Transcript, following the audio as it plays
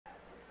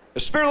The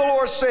Spirit of the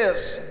Lord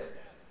says,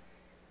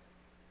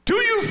 do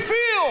you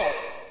feel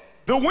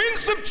the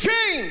winds of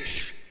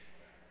change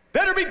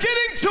that are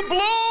beginning to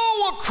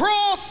blow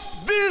across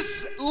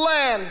this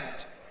land?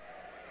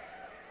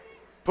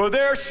 For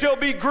there shall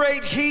be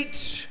great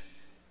heat,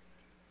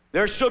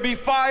 there shall be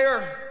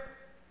fire,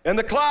 and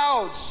the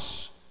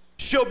clouds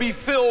shall be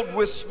filled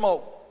with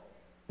smoke.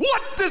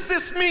 What does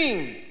this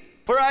mean?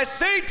 For I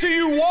say to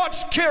you,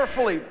 watch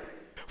carefully,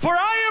 for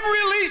I am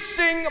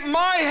releasing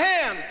my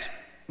hand,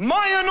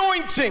 my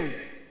anointing,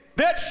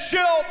 that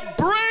shall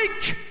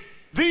break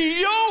the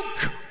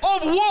yoke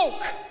of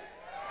woke.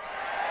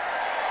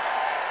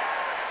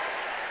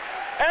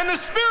 And the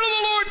Spirit of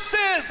the Lord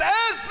says,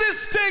 as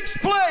this takes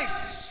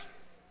place,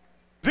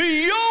 the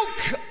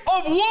yoke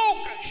of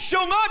woke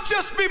shall not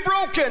just be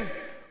broken,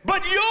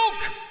 but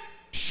yoke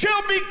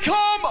shall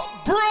become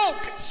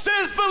broke,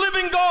 says the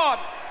living God.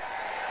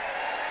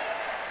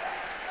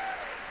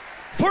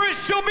 For it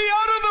shall be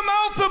out of the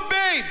mouth of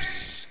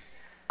babes,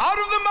 out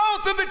of the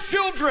mouth of the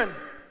children,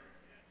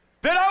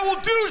 that I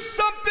will do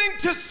something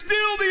to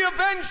still the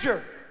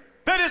avenger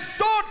that is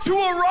sought to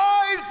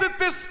arise at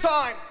this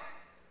time.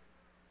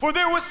 For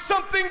there was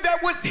something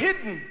that was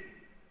hidden,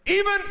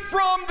 even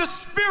from the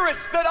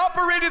spirits that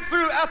operated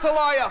through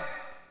Athaliah.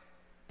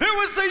 There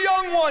was a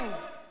young one,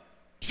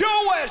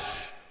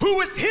 Joash, who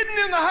was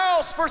hidden in the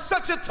house for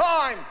such a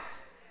time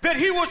that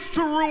he was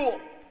to rule.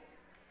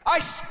 I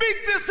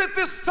speak this at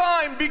this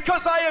time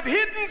because I have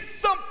hidden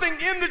something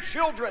in the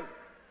children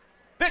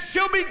that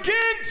shall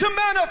begin to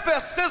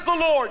manifest, says the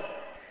Lord,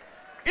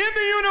 in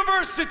the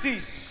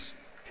universities,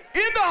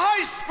 in the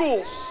high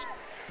schools,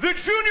 the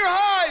junior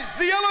highs,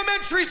 the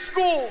elementary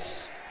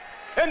schools.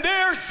 And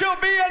there shall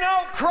be an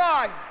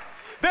outcry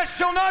that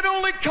shall not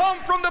only come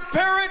from the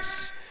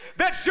parents,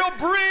 that shall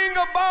bring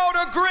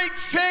about a great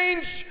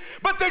change,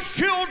 but the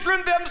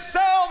children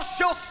themselves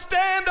shall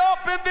stand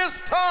up in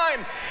this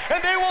time,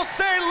 and they will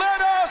say,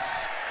 let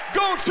us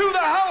go to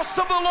the house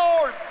of the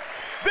Lord.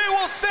 They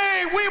will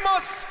say, we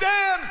must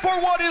stand for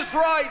what is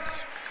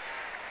right.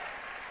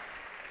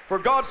 For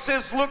God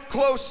says, look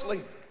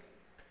closely.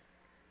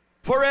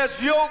 For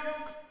as yoke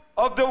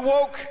of the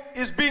woke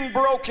is being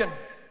broken,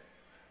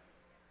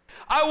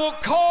 I will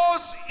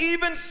cause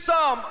even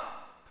some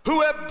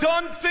who have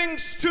done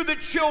things to the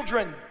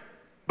children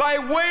by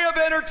way of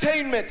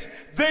entertainment,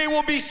 they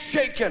will be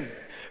shaken.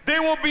 They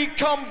will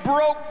become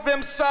broke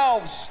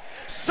themselves.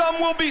 Some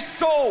will be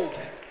sold.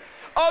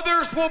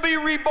 Others will be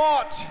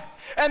rebought.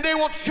 And they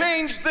will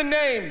change the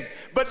name.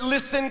 But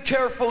listen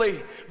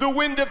carefully. The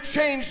wind of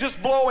change is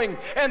blowing,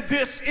 and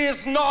this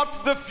is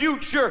not the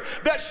future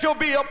that shall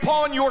be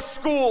upon your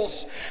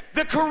schools.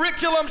 The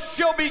curriculum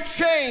shall be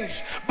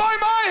changed by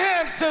my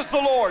hand, says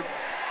the Lord.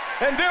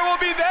 And there will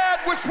be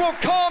that which will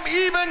come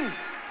even.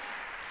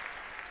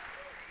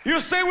 You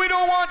say we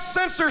don't want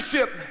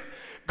censorship.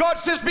 God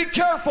says be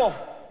careful.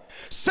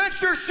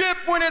 Censorship,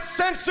 when it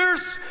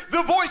censors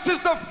the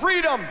voices of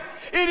freedom,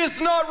 it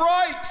is not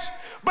right.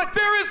 But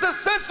there is a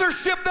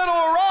censorship that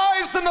will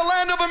arise in the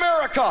land of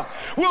America.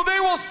 Well, they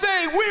will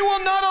say, we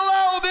will not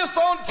allow this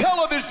on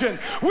television.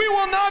 We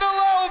will not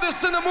allow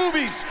this in the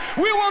movies.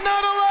 We will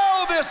not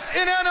allow this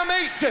in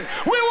animation.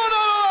 We will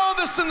not allow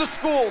this in the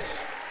schools.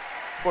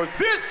 For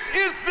this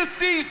is the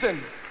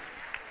season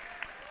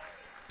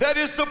that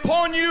is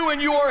upon you,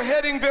 and you are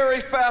heading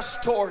very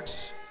fast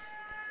towards.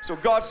 So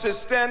God says,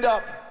 stand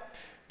up,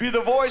 be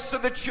the voice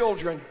of the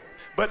children.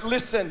 But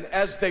listen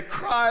as they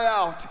cry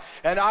out,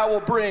 and I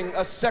will bring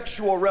a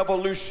sexual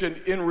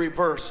revolution in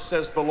reverse,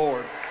 says the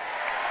Lord.